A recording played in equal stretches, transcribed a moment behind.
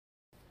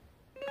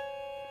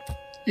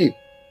Hey,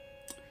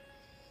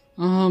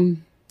 I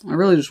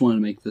really just wanted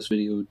to make this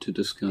video to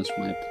discuss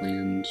my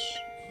plans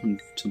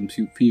on some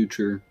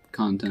future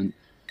content.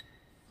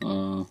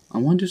 I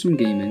want to do some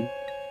gaming.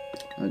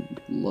 I'd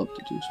love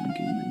to do some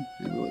gaming.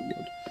 I really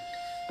would.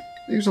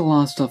 There's a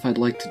lot of stuff I'd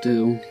like to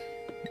do.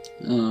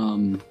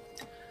 I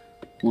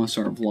want to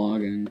start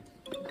vlogging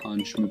on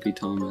Schmoopy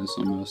Thomas.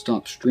 I'm going to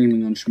stop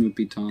streaming on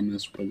Schmoopy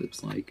Thomas, but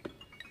it's like,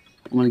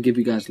 I want to give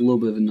you guys a little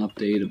bit of an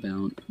update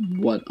about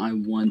what I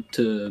want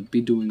to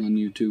be doing on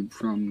YouTube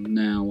from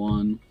now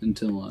on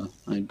until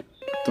I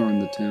throw in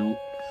the towel.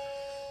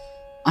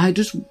 I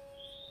just,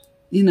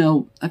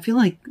 I feel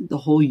like the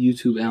whole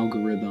YouTube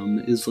algorithm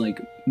is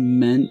like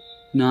meant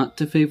not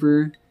to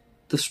favor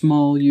the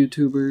small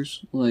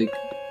YouTubers, like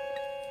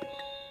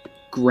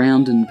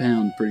ground and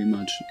pound pretty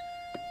much.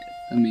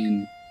 I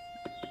mean,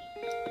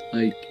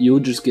 like,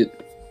 you'll just get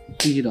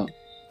beat up,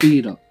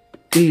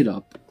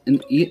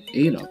 and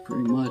ate up,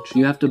 pretty much.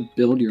 You have to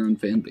build your own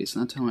fan base.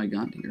 That's how I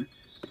got here.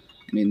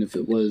 I mean, if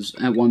it was,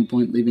 at one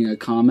point, leaving a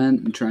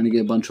comment and trying to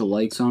get a bunch of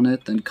likes on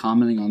it, then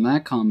commenting on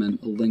that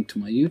comment a link to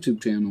my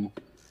YouTube channel,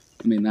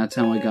 I mean, that's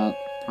how I got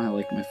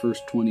probably, like, my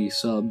first 20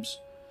 subs.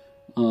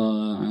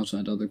 I also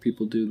had other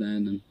people do that,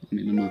 and, I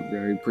mean, I'm not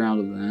very proud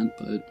of that,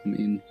 but, I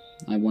mean,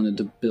 I wanted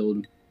to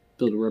build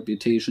a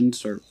reputation,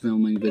 start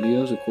filming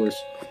videos. Of course,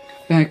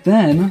 back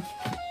then,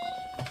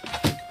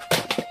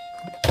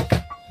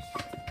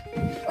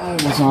 I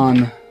was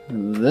on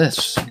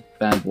this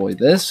bad boy.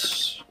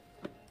 This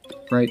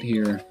right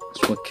here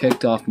is what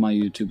kicked off my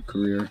YouTube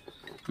career.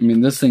 I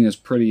mean, this thing is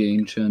pretty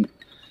ancient.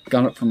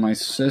 Got it from my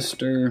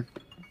sister.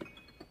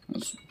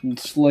 It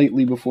was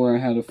slightly before I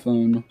had a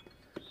phone.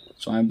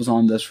 So I was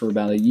on this for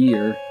about a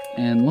year.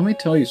 And let me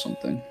tell you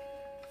something.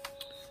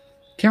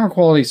 Camera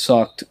quality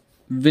sucked.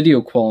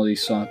 Video quality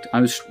sucked.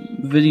 I was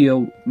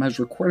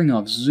recording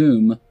off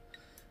Zoom.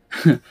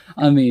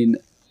 I mean,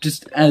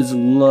 just as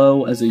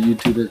low as a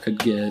YouTuber could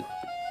get,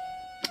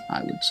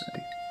 I would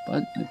say.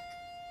 But I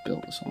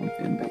built a solid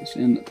fan base.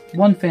 And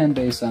one fan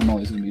base I'm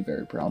always going to be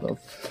very proud of.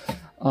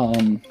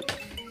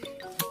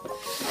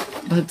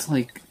 But it's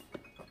like,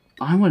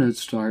 I want to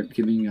start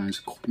giving you guys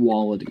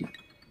quality.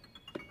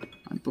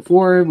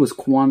 Before, it was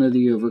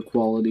quantity over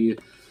quality,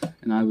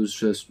 and I was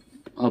just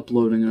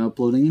uploading, and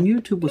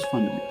YouTube was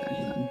fun to me back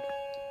then.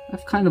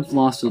 I've kind of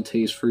lost a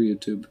taste for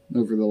YouTube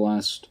over the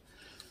last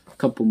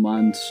couple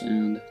months,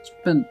 and it's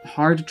been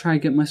hard to try to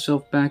get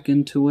myself back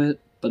into it,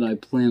 but I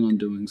plan on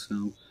doing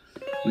so.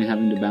 I mean,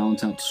 having to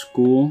balance out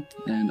school,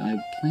 and I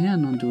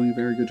plan on doing a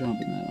very good job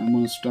in that. I'm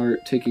going to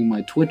start taking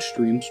my Twitch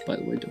streams, by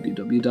the way,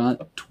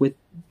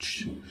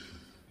 www.twitch,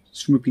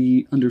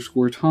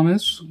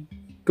 Schmoopy_Thomas.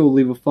 Go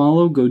leave a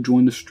follow, go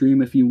join the stream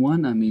if you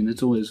want. I mean,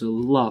 it's always a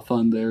lot of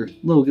fun there.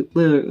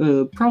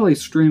 Probably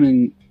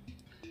streaming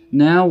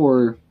now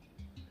or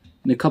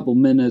in a couple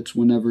minutes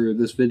whenever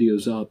this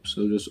video's up,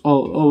 so just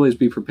always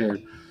be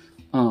prepared.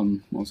 What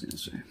was I gonna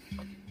say?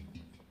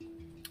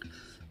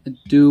 I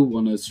do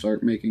want to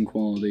start making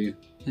quality,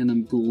 and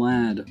I'm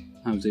glad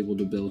I was able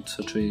to build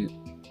such a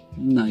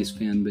nice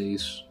fan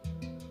base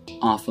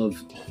off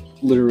of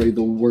literally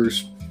the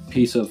worst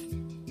piece of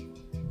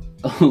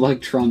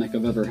electronic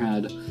I've ever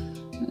had,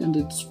 and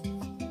it's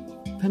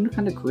been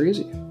kind of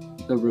crazy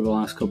over the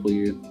last couple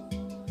years.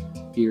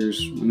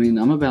 I mean,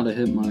 I'm about to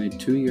hit my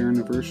 2-year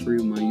anniversary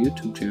of my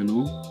YouTube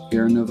channel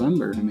here in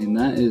November. I mean,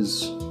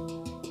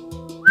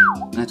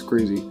 that's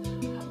crazy.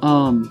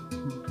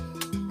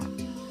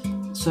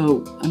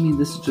 So, I mean,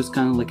 this is just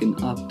kind of like an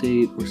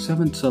update. We're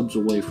 7 subs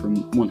away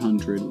from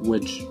 100,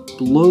 which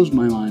blows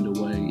my mind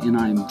away, and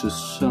I'm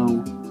just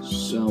so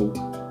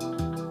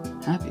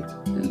happy,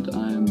 and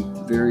I'm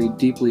very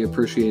deeply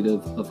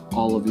appreciative of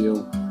all of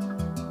you.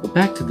 But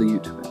back to the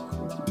YouTube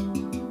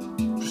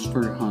algorithm, just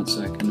for a hot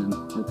second, and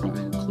we're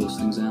probably gonna close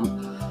things out.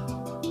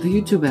 The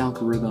YouTube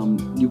algorithm,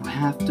 you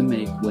have to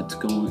make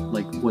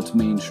what's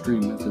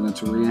mainstream. If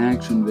that's a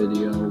reaction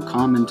video,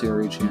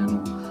 commentary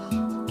channel,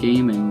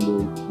 gaming,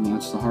 well,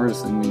 that's the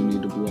hardest thing you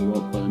need to blow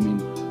up. But I mean,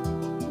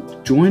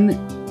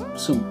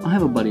 so I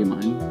have a buddy of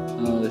mine,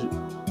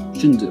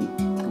 Shinzu.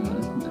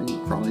 You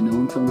probably know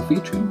him from the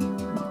featuring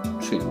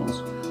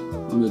channels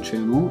on the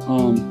channel.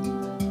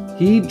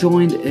 He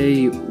joined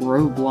a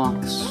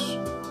Roblox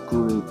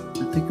group.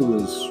 I think it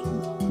was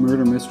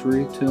Murder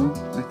Mystery 2,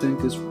 I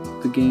think is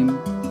the game.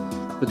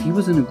 But he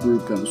was in a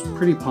group that was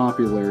pretty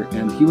popular,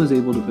 and he was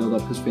able to build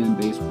up his fan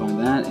base by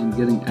that and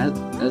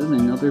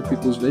editing other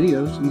people's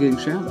videos and getting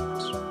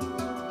shoutouts.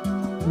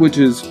 Which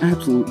is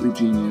absolutely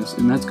genius,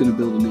 and that's going to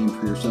build a name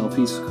for yourself.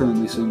 He's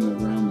currently sitting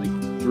at around like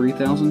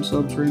 3,000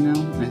 subs right now,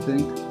 I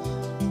think.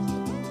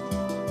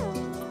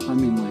 I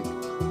mean, like,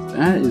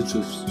 that is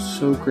just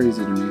so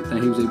crazy to me that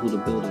he was able to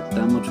build up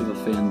that much of a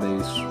fan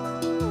base.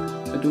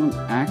 But doing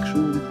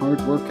actual hard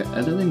work at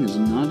editing is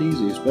not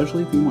easy,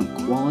 especially if you want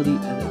quality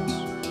edits.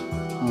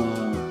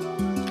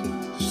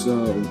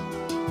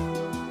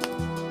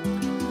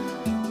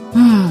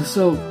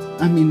 So,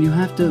 I mean, you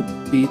have to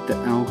beat the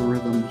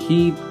algorithm.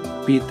 He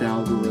beat the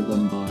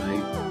algorithm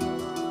by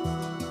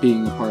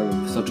being a part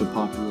of such a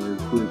popular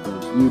group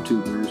of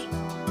YouTubers.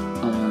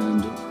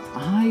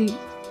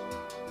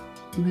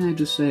 may I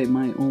just say,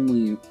 my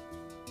only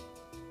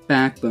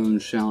backbone,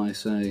 shall I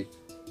say,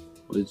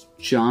 was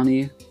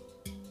Johnny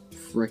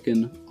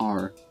frickin'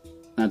 R.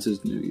 That's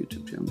his new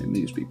YouTube channel. Name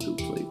used to be Poop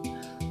Slave.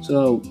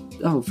 So,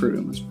 I'll refer to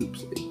him as Poop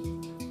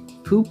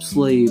Slave. Poop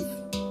Slave,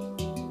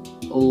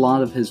 a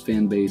lot of his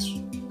fan base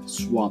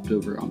swapped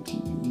over onto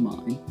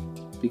mine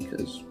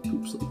because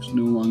Poop Slave's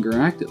no longer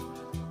active.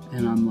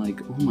 And I'm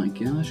like, oh my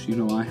gosh, you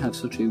know, I have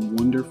such a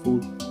wonderful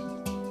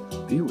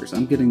viewers.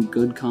 I'm getting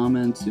good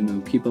comments, you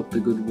know, keep up the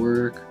good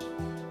work.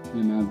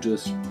 You know, I've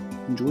just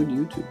enjoyed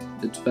YouTube.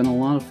 It's been a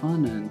lot of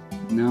fun, and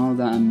now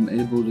that I'm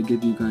able to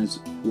give you guys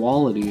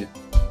quality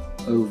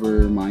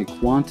over my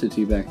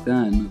quantity back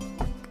then,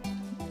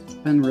 it's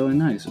been really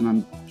nice, and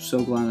I'm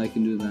so glad I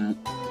can do that.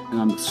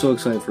 And I'm so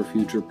excited for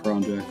future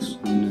projects.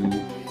 And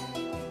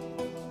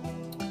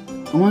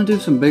I want to do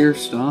some bigger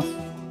stuff.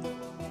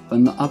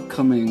 In the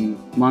upcoming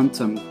months,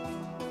 I'm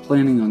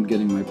planning on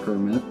getting my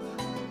permit.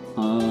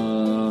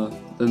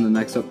 Then the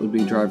next up would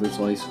be driver's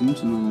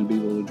license, and then I'd be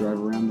able to drive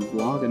around and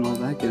vlog and all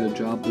that, get a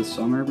job this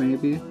summer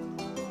maybe.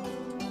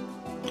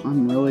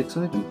 I'm really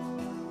excited.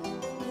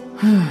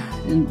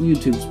 And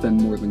YouTube's been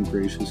more than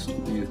gracious to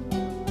me.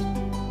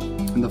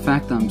 And the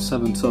fact that I'm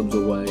 7 subs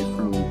away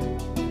from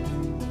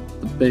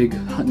the big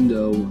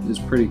hundo is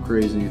pretty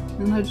crazy.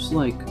 And I just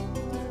like,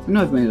 I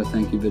know I've made a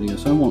thank you video,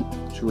 so I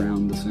won't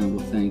drown the sound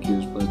with thank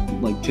yous, but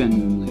like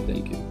genuinely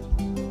thank you.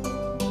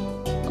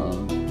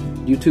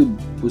 YouTube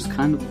was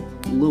kind of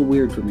a little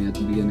weird for me at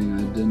the beginning.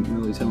 I didn't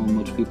really tell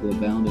much people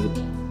about it,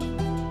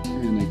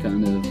 and I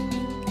kind of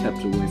kept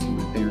it away from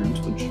my parents,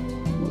 which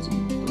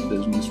wasn't a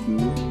business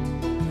move.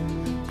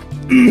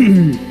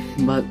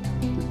 But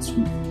it's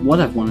what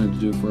I've wanted to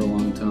do for a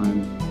long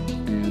time,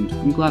 and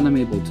I'm glad I'm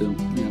able to.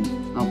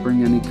 And I'll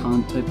bring any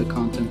type of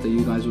content that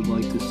you guys would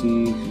like to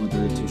see,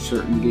 whether it's a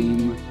certain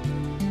game.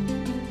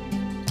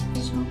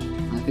 So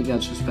I think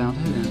that's just about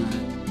it, and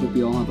I hope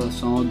you all have a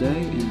solid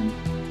day, and